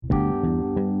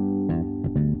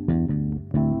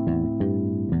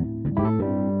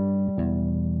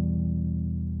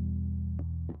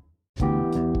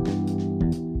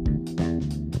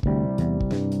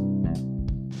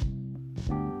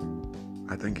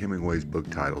Hemingway's book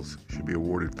titles should be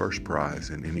awarded first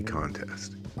prize in any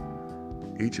contest.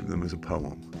 Each of them is a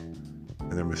poem,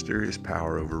 and their mysterious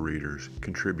power over readers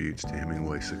contributes to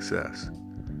Hemingway's success.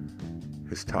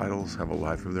 His titles have a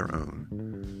life of their own,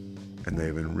 and they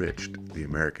have enriched the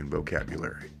American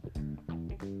vocabulary.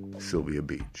 Sylvia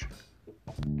Beach.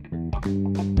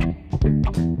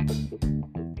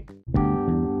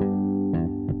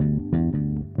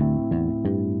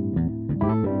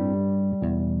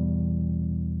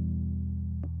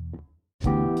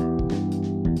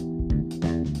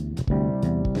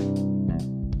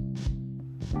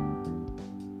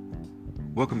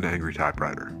 Welcome to Angry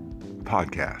Typewriter, a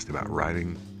podcast about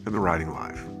writing and the writing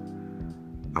life.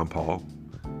 I'm Paul,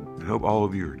 and hope all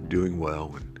of you are doing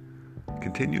well and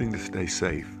continuing to stay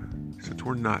safe since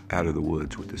we're not out of the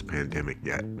woods with this pandemic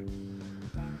yet.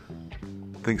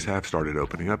 Things have started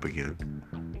opening up again,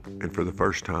 and for the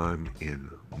first time in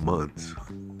months,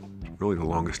 really the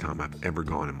longest time I've ever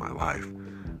gone in my life,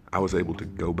 I was able to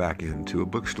go back into a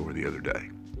bookstore the other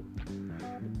day.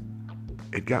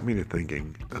 It got me to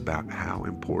thinking about how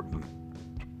important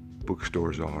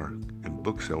bookstores are and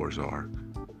booksellers are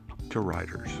to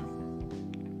writers.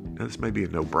 Now, this may be a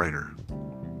no-brainer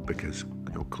because,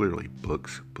 clearly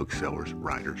books, booksellers,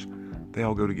 writers, they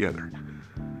all go together.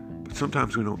 But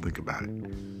sometimes we don't think about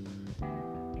it.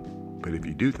 But if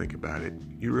you do think about it,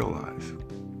 you realize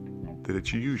that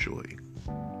it's usually,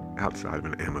 outside of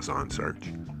an Amazon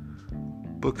search,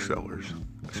 booksellers,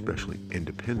 especially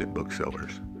independent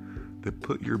booksellers, that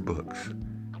put your books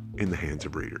in the hands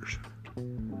of readers.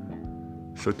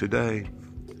 So today,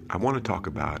 I want to talk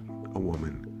about a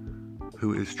woman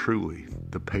who is truly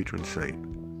the patron saint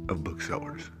of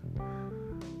booksellers.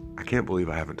 I can't believe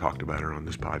I haven't talked about her on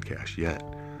this podcast yet,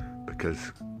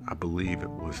 because I believe it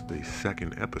was the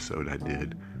second episode I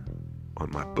did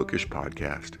on my Bookish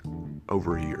podcast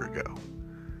over a year ago.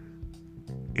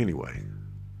 Anyway,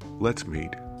 let's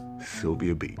meet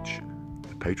Sylvia Beach,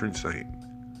 the patron saint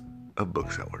of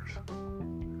booksellers.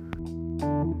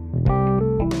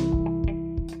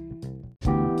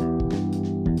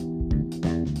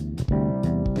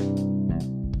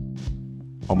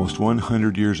 Almost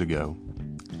 100 years ago,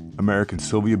 American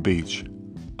Sylvia Beach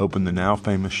opened the now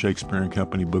famous Shakespeare &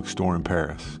 Company bookstore in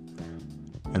Paris,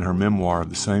 and her memoir of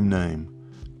the same name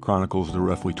chronicles the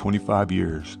roughly 25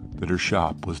 years that her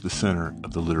shop was the center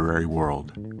of the literary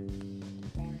world.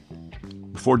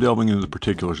 Before delving into the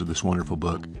particulars of this wonderful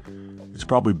book, it's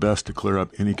probably best to clear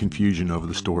up any confusion over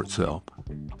the store itself.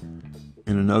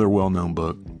 In another well-known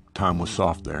book, Time Was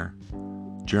Soft There,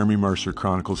 Jeremy Mercer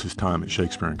chronicles his time at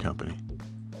Shakespeare & Company.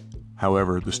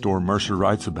 However, the store Mercer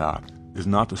writes about is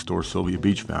not the store Sylvia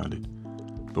Beach founded,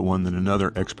 but one that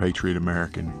another expatriate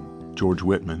American, George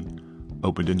Whitman,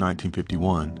 opened in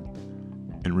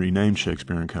 1951 and renamed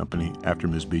Shakespeare & Company after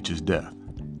Ms. Beach's death.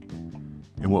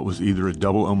 In what was either a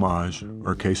double homage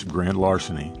or a case of grand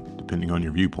larceny, depending on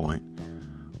your viewpoint,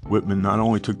 Whitman not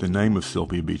only took the name of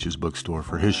Sylvia Beach's bookstore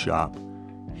for his shop,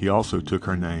 he also took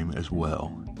her name as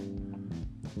well.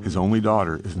 His only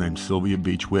daughter is named Sylvia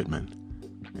Beach Whitman,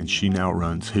 and she now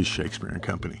runs his Shakespeare &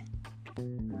 Company.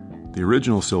 The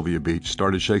original Sylvia Beach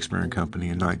started Shakespeare & Company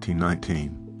in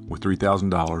 1919 with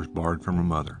 $3,000 borrowed from her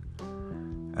mother.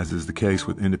 As is the case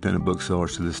with independent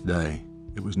booksellers to this day,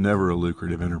 it was never a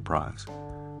lucrative enterprise,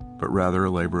 but rather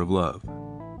a labor of love.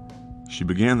 She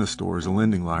began the store as a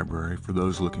lending library for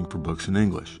those looking for books in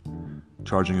English,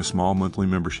 charging a small monthly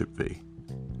membership fee.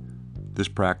 This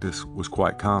practice was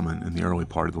quite common in the early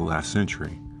part of the last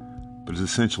century, but has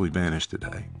essentially vanished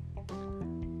today.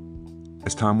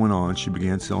 As time went on, she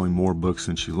began selling more books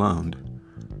than she loaned,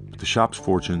 but the shop's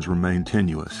fortunes remained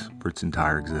tenuous for its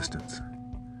entire existence.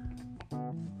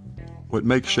 What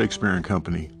makes Shakespeare &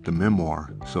 Company, the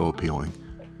memoir, so appealing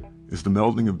is the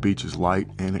melding of Beach's light,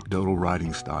 anecdotal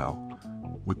writing style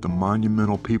with the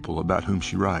monumental people about whom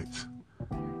she writes.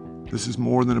 This is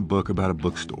more than a book about a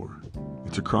bookstore.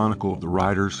 It's a chronicle of the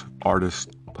writers,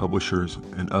 artists, publishers,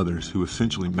 and others who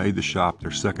essentially made the shop their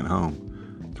second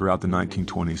home throughout the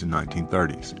 1920s and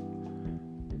 1930s.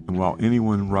 And while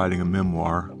anyone writing a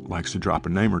memoir likes to drop a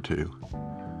name or two,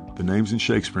 the names in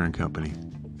Shakespeare & Company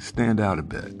stand out a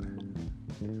bit.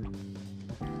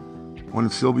 One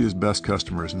of Sylvia's best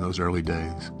customers in those early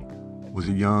days was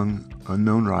a young,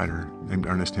 unknown writer named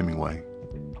Ernest Hemingway.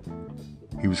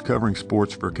 He was covering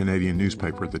sports for a Canadian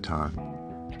newspaper at the time,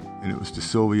 and it was to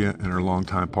Sylvia and her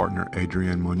longtime partner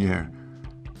Adrienne Monnier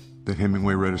that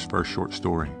Hemingway read his first short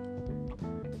story.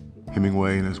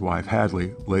 Hemingway and his wife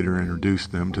Hadley later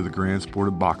introduced them to the grand sport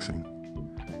of boxing.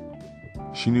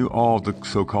 She knew all of the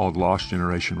so-called lost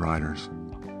generation writers,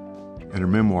 and her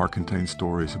memoir contains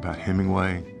stories about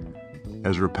Hemingway,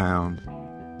 Ezra Pound,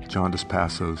 John Dos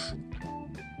Passos,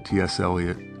 T.S.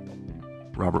 Eliot,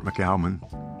 Robert McAlmon,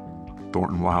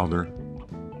 Thornton Wilder,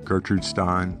 Gertrude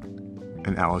Stein,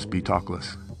 and Alice B.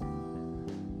 Toklas.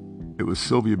 It was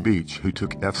Sylvia Beach who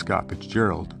took F. Scott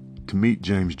Fitzgerald to meet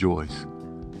James Joyce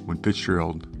when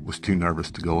Fitzgerald was too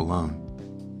nervous to go alone.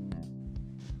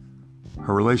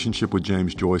 Her relationship with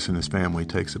James Joyce and his family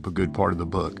takes up a good part of the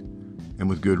book, and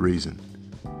with good reason.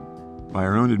 By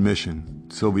her own admission,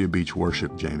 Sylvia Beach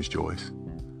worshipped James Joyce.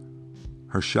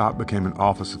 Her shop became an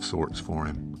office of sorts for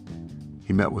him.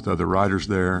 He met with other writers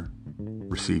there,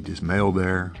 received his mail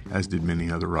there, as did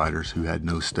many other writers who had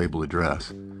no stable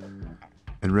address,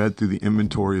 and read through the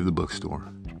inventory of the bookstore.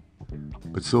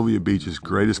 But Sylvia Beach's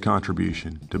greatest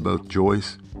contribution to both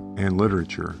Joyce and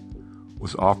literature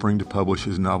was offering to publish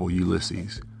his novel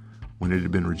Ulysses when it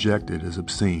had been rejected as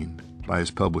obscene by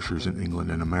his publishers in England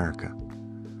and America.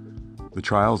 The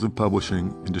trials of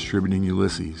publishing and distributing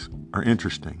Ulysses are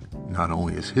interesting, not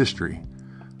only as history,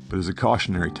 but as a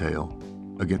cautionary tale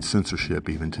against censorship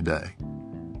even today.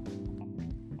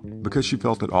 Because she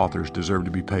felt that authors deserved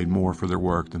to be paid more for their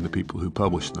work than the people who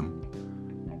published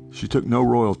them, she took no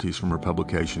royalties from her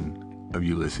publication of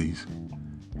Ulysses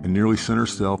and nearly sent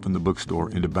herself and the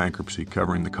bookstore into bankruptcy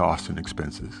covering the costs and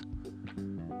expenses.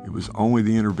 It was only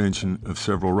the intervention of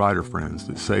several writer friends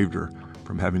that saved her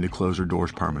from having to close her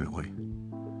doors permanently.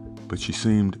 But she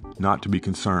seemed not to be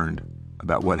concerned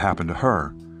about what happened to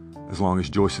her as long as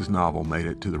Joyce's novel made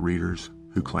it to the readers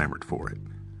who clamored for it.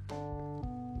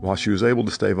 While she was able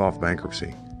to stave off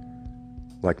bankruptcy,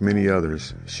 like many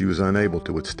others, she was unable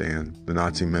to withstand the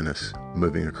Nazi menace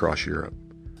moving across Europe,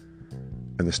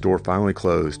 and the store finally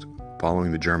closed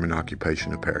following the German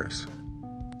occupation of Paris.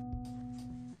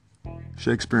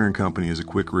 Shakespeare and Company is a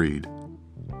quick read,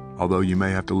 although you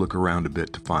may have to look around a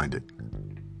bit to find it.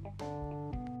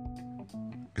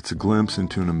 It's a glimpse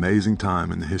into an amazing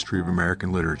time in the history of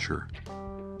American literature,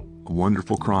 a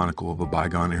wonderful chronicle of a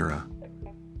bygone era,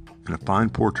 and a fine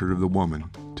portrait of the woman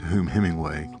to whom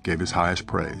Hemingway gave his highest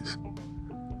praise.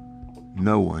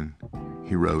 No one,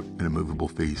 he wrote in A Movable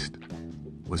Feast,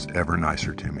 was ever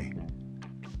nicer to me.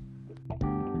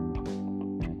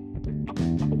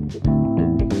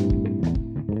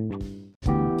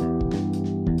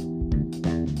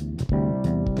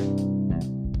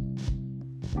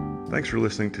 Thanks for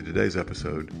listening to today's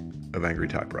episode of Angry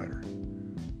Typewriter.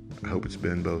 I hope it's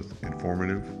been both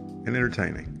informative and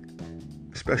entertaining,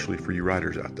 especially for you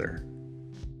writers out there.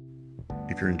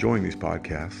 If you're enjoying these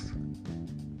podcasts,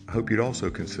 I hope you'd also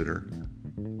consider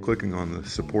clicking on the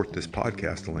Support This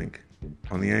Podcast link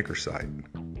on the Anchor site.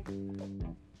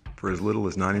 For as little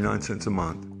as 99 cents a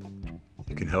month,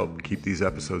 you can help keep these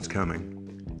episodes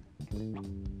coming,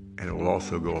 and it will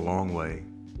also go a long way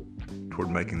toward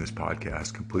making this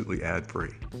podcast completely ad-free.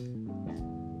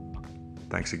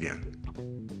 Thanks again.